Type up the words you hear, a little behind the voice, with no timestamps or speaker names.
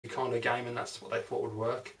kind of game, and that's what they thought would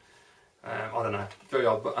work. I don't know, very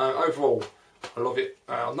odd, but overall I love it.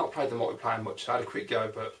 I've not played the multiplayer much, so I had a quick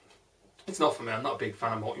go, but it's not for me. I'm not a big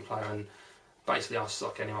fan of multiplayer, and basically I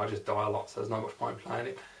suck anyway. I just die a lot, so there's not much point in playing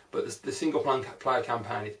it. But the single player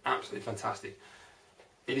campaign is absolutely fantastic.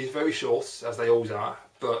 It is very short, as they always are,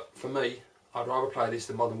 but for me, I'd rather play this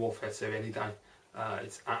than Modern Warfare 2 any day.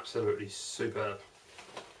 It's absolutely superb.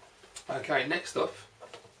 Okay, next up.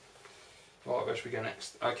 Right, where should we go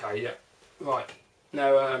next? Okay, yeah. Right.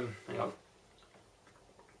 Now, hang on.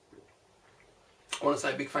 I want to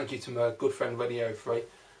say a big thank you to my good friend Radio Free.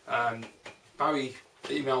 Barry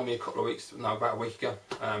emailed me about a week ago,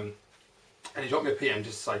 and he dropped me a PM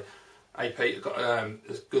just to say, "Hey Pete, I've got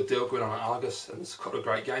there's a good deal going on at Argus, and there's a couple of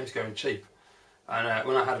great games going cheap." And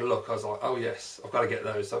when I had a look, I was like, "Oh yes, I've got to get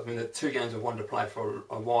those." I mean, the two games I've wanted to play for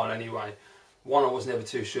a while anyway. One I was never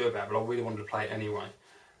too sure about, but I really wanted to play it anyway.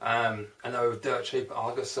 And they were dirt cheap at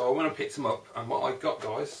Argus, so I went and picked them up. And what I got,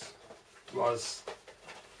 guys, was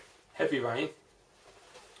Heavy Rain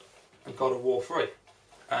and God of War 3.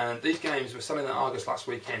 And these games were selling at Argus last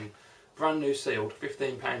weekend, brand new sealed,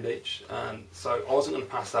 £15 each. So I wasn't going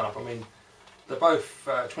to pass that up. I mean, they're both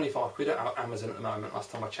 25 quid at Amazon at the moment, last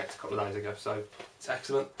time I checked a couple of days ago, so it's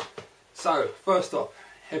excellent. So, first up,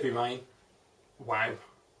 Heavy Rain. Wow.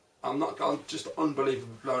 I'm just unbelievably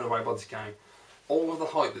blown away by this game. All of the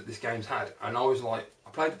hype that this game's had, and I was like, I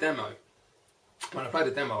played the demo. When I played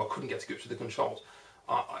the demo, I couldn't get to grips with the controls.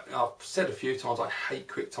 I've said a few times, I hate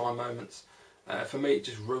quick time moments. For me, it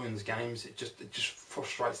just ruins games. It just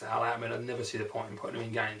frustrates the hell out of me, and I never see the point in putting them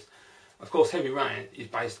in games. Of course, Heavy Rain is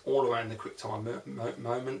based all around the quick time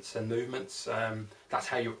moments and movements. That's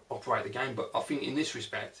how you operate the game. But I think in this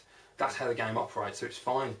respect, that's how the game operates. So it's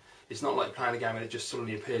fine. It's not like playing a game and it just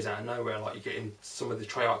suddenly appears out of nowhere, like you get in some of the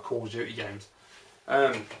Treyarch Call of Duty games.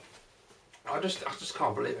 I just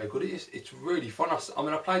can't believe how good it is. It's really fun. I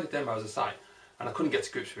mean, I played the demo, as I say, and I couldn't get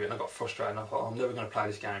to grips with it, and I got frustrated, and I thought, oh, I'm never going to play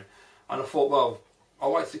this game. And I thought, well,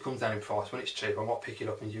 I'll wait till it comes down in price. When it's cheap, I might pick it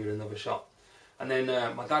up and give it another shot. And then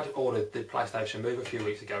my dad ordered the PlayStation Move a few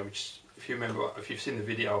weeks ago, which, if you remember, if you've seen the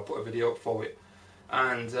video, I put a video up for it.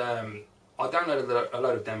 And I downloaded a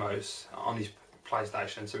load of demos on his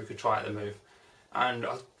PlayStation so we could try out the Move. And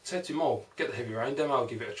I said to him, oh, get the Heavy Rain demo, I'll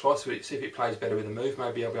give it a try, see if it plays better with the Move,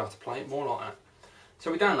 maybe I'll be able to play it more like that.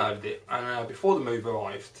 So we downloaded it, and before the Move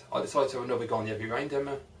arrived, I decided to have another go on the Heavy Rain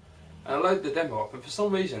demo. And I loaded the demo up, and for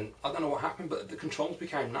some reason, I don't know what happened, but the controls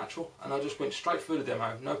became natural, and I just went straight through the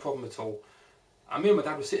demo, no problem at all. And me and my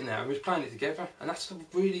dad were sitting there, and we were playing it together, and that's the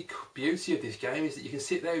really beauty of this game, is that you can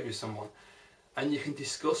sit there with someone, and you can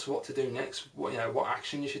discuss what to do next, what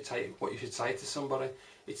action you should take, what you should say to somebody.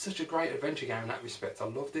 It's such a great adventure game in that respect. I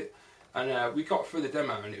loved it. And we got through the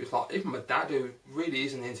demo, and it was like, even my dad, who really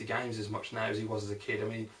isn't into games as much now as he was as a kid. I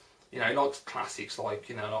mean, he likes classics like,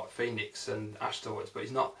 like Phoenix and Asteroids, but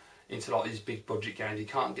he's not into like these big budget games. He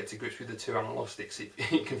can't get to grips with the two analog sticks.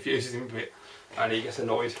 It confuses him a bit, and he gets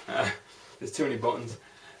annoyed. There's too many buttons.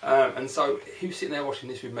 And so he was sitting there watching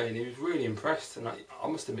this with me, and he was really impressed, and I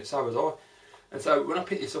must admit, so was I. And so when I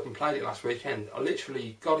picked this up and played it last weekend, I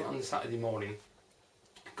literally got it on the Saturday morning,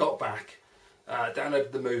 got back,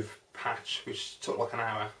 downloaded the Move patch, which took like an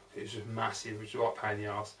hour. It was just massive, which was right pain in the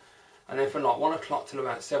arse. And then from like 1 o'clock till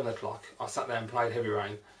about 7 o'clock, I sat there and played Heavy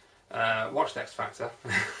Rain, watched X Factor,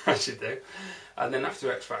 as you do. And then after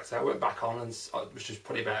X Factor, I went back on, and it was just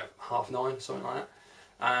probably about 9:30, something like that.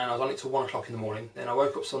 And I was on it till 1 o'clock in the morning. Then I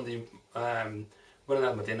woke up Sunday, went and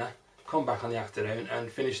had my dinner, come back on the afternoon and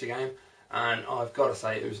finished the game. And I've got to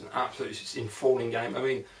say, it was an absolutely enthralling game. I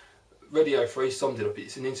mean, Radio Free summed it up.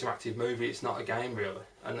 It's an interactive movie. It's not a game, really.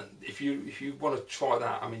 And if you want to try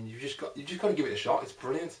that, I mean, you just got to give it a shot. It's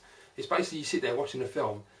brilliant. It's basically you sit there watching the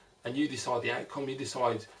film, and you decide the outcome. You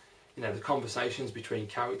decide, the conversations between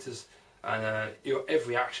characters, and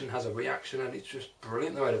every action has a reaction, and it's just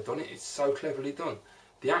brilliant the way they've done it. It's so cleverly done.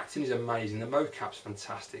 The acting is amazing. The mocap's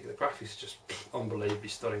fantastic. The graphics are just unbelievably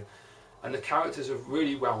stunning. And the characters are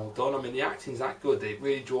really well done. I mean, the acting's that good. It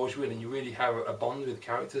really draws you in, and you really have a bond with the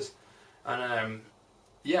characters. And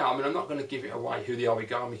yeah, I mean, I'm not going to give it away who the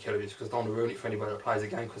origami killer is, because I don't want to ruin it for anybody that plays the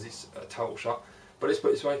game, because it's a total shot. But let's put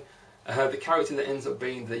it this way: the character that ends up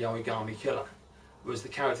being the origami killer was the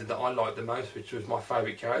character that I liked the most, which was my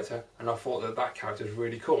favourite character, and I thought that character was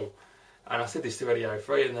really cool. And I said this to Radio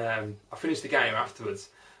Free, and I finished the game afterwards.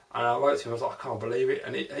 And I wrote to him, I was like, I can't believe it.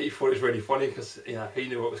 And he thought it was really funny, because he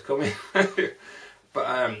knew what was coming.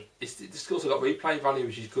 But it's also got replay value,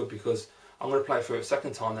 which is good, because I'm going to play through it a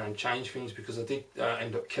second time now and change things, because I did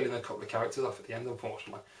end up killing a couple of characters off at the end,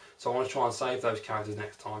 unfortunately. So I want to try and save those characters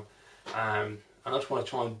next time. And I just want to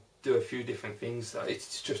try and do a few different things.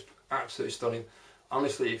 It's just absolutely stunning.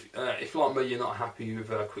 Honestly, if like me, you're not happy with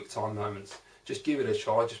quick time moments, just give it a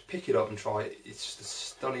try. Just pick it up and try it. It's just a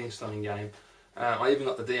stunning game. I even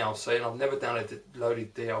got the DLC, and I've never downloaded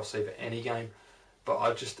DLC for any game, but I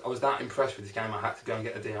was that impressed with this game I had to go and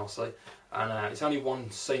get the DLC. And it's only one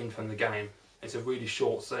scene from the game. It's a really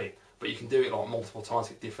short scene, but you can do it like multiple times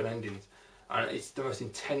to get different endings. And it's the most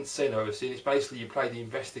intense scene I've ever seen. It's basically you play the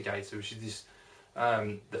investigator, which is this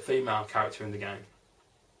the female character in the game,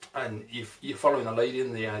 and you're following a lady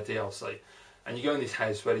in the DLC, and you go in this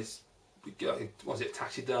house where it's a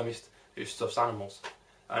taxidermist who stuffs animals,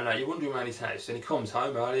 and you're wandering around his house, and he comes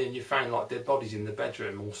home early, and you find like dead bodies in the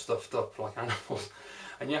bedroom, all stuffed up like animals,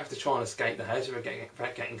 and you have to try and escape the house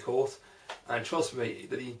without getting caught. And trust me,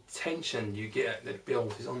 the tension you get that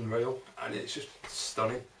built is unreal, and it's just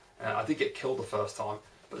stunning. I did get killed the first time,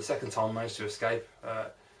 but the second time I managed to escape.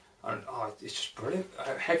 And it's just brilliant.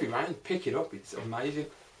 Heavy Rain, pick it up, it's amazing.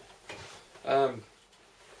 Okay,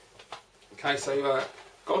 so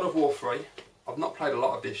God of War 3. I've not played a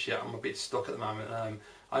lot of this yet, I'm a bit stuck at the moment.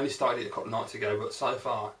 I only started it a couple of nights ago, but so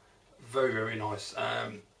far, very nice.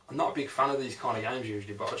 I'm not a big fan of these kind of games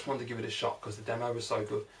usually, but I just wanted to give it a shot because the demo was so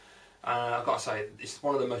good. I've got to say, it's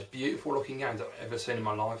one of the most beautiful looking games I've ever seen in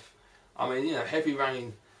my life. I mean, you know, Heavy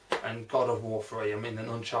Rain and God of War 3, I mean, and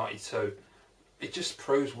Uncharted 2, it just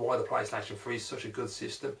proves why the PlayStation 3 is such a good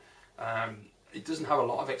system. It doesn't have a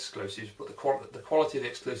lot of exclusives, but the quality of the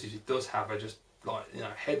exclusives it does have are just like, you know,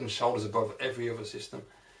 head and shoulders above every other system.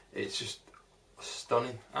 It's just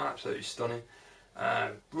stunning, absolutely stunning.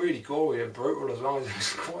 Really gory and brutal as well.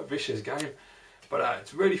 It's quite a vicious game. But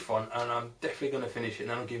it's really fun, and I'm definitely going to finish it and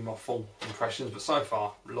then I'll give you my full impressions. But so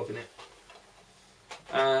far, loving it.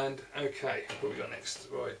 And okay, what we got next?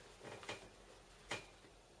 Right.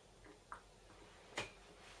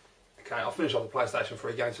 Okay, I'll finish off the PlayStation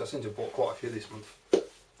 3 games, so I seem to have bought quite a few this month.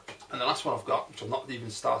 And the last one I've got, which I've not even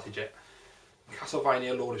started yet,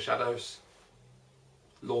 Castlevania Lords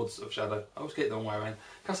of Shadow. I always get it the wrong way around.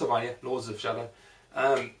 Castlevania Lords of Shadow.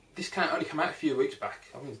 This only came out a few weeks back.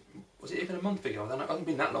 I mean, was it even a month ago? I don't know. It hasn't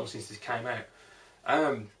been that long since this came out.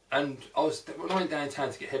 And when I went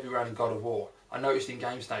downtown to get Heavy Rain and God of War, I noticed in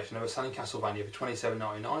Game Station they were selling Castlevania for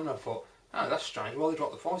 $27.99, and I thought, oh, that's strange. Why they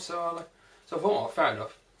dropped the price so early? So I thought, oh, fair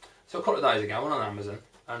enough. So a couple of days ago, I went on Amazon,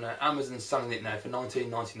 and Amazon's selling it now for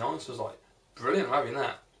 $19.99. So I was like, brilliant, I'm having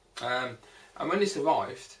that. And when this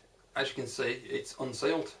arrived, as you can see, it's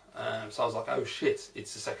unsealed. So I was like, oh shit,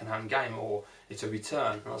 it's a second-hand game, or it's a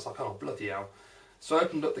return. And I was like, oh bloody hell. So I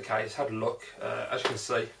opened up the case, had a look. As you can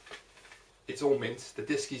see, it's all mint. The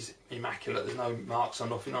disc is immaculate. There's no marks or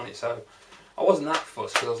nothing on it. So I wasn't that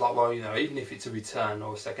fussed, because I was like, well, you know, even if it's a return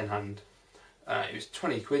or a second-hand, it was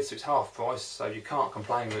 20 quid, so it's half price. So you can't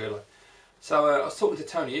complain really. So I was talking to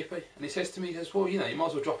Tony Ippy, and he says to me, he says, well, you know, you might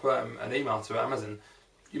as well drop an email to Amazon.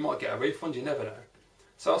 You might get a refund. You never know.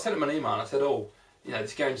 So I sent him an email and I said, oh, you know,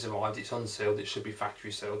 this game's arrived, it's unsealed, it should be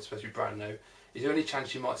factory sealed, it's supposed to be brand new. Is there any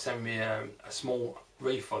chance you might send me a small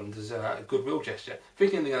refund as a goodwill gesture?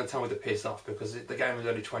 Thinking they're going to tell me to piss off because the game was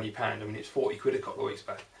only £20, I mean it's 40 quid a couple of weeks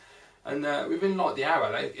back. And within like the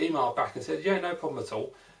hour they emailed back and said, yeah, no problem at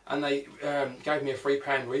all. And they gave me a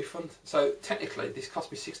 £3 refund. So technically this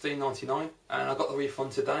cost me $16.99 and I got the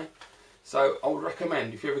refund today. So I would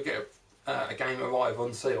recommend, if you ever get a game arrive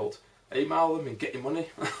unsealed, email them and get your money.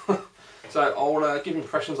 So I'll give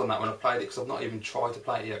impressions on that when I played it, because I've not even tried to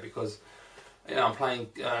play it yet, because you know, I'm playing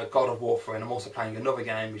God of War 3 and I'm also playing another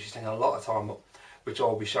game which is taking a lot of time up, which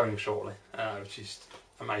I'll be showing shortly, which is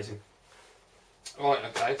amazing. Right,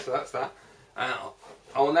 okay, so that's that.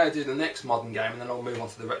 I will now do the next modern game and then I'll move on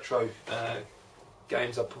to the retro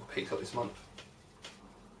games I've picked up this month.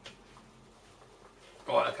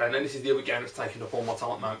 Right, okay, and then this is the other game that's taking up all my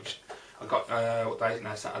time at the moment, which I got, what day is it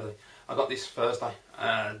now, Saturday? I got this Thursday.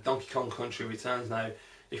 Donkey Kong Country returns now.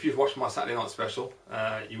 If you've watched my Saturday night special,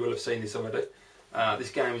 you will have seen this already.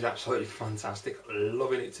 This game is absolutely fantastic.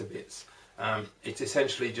 Loving it to bits. It's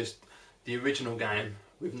essentially just the original game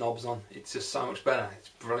with knobs on. It's just so much better. It's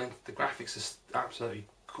brilliant. The graphics are absolutely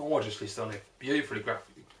gorgeously stunning. Beautiful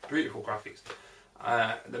graphics.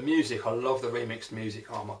 The music, I love the remixed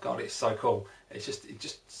music. Oh my god, it's so cool. It's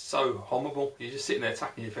just so hummable. You're just sitting there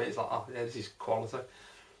tapping your feet. It's like, oh yeah, this is quality.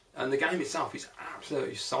 And the game itself is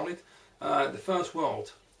absolutely solid. The first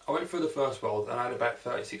world, I went through the first world and I had about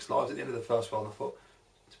 36 lives at the end of the first world, and I thought,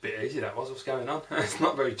 it's a bit easy that was, what's going on? It's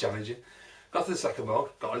not very challenging. Got to the second world,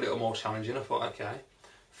 got a little more challenging, I thought, okay.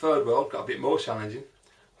 Third world, got a bit more challenging.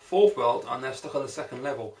 Fourth world, I'm now stuck on the second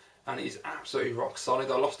level, and it is absolutely rock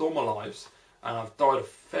solid. I lost all my lives, and I've died a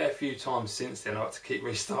fair few times since then. I had to keep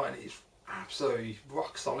restarting. It's absolutely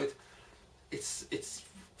rock solid. It's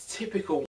typical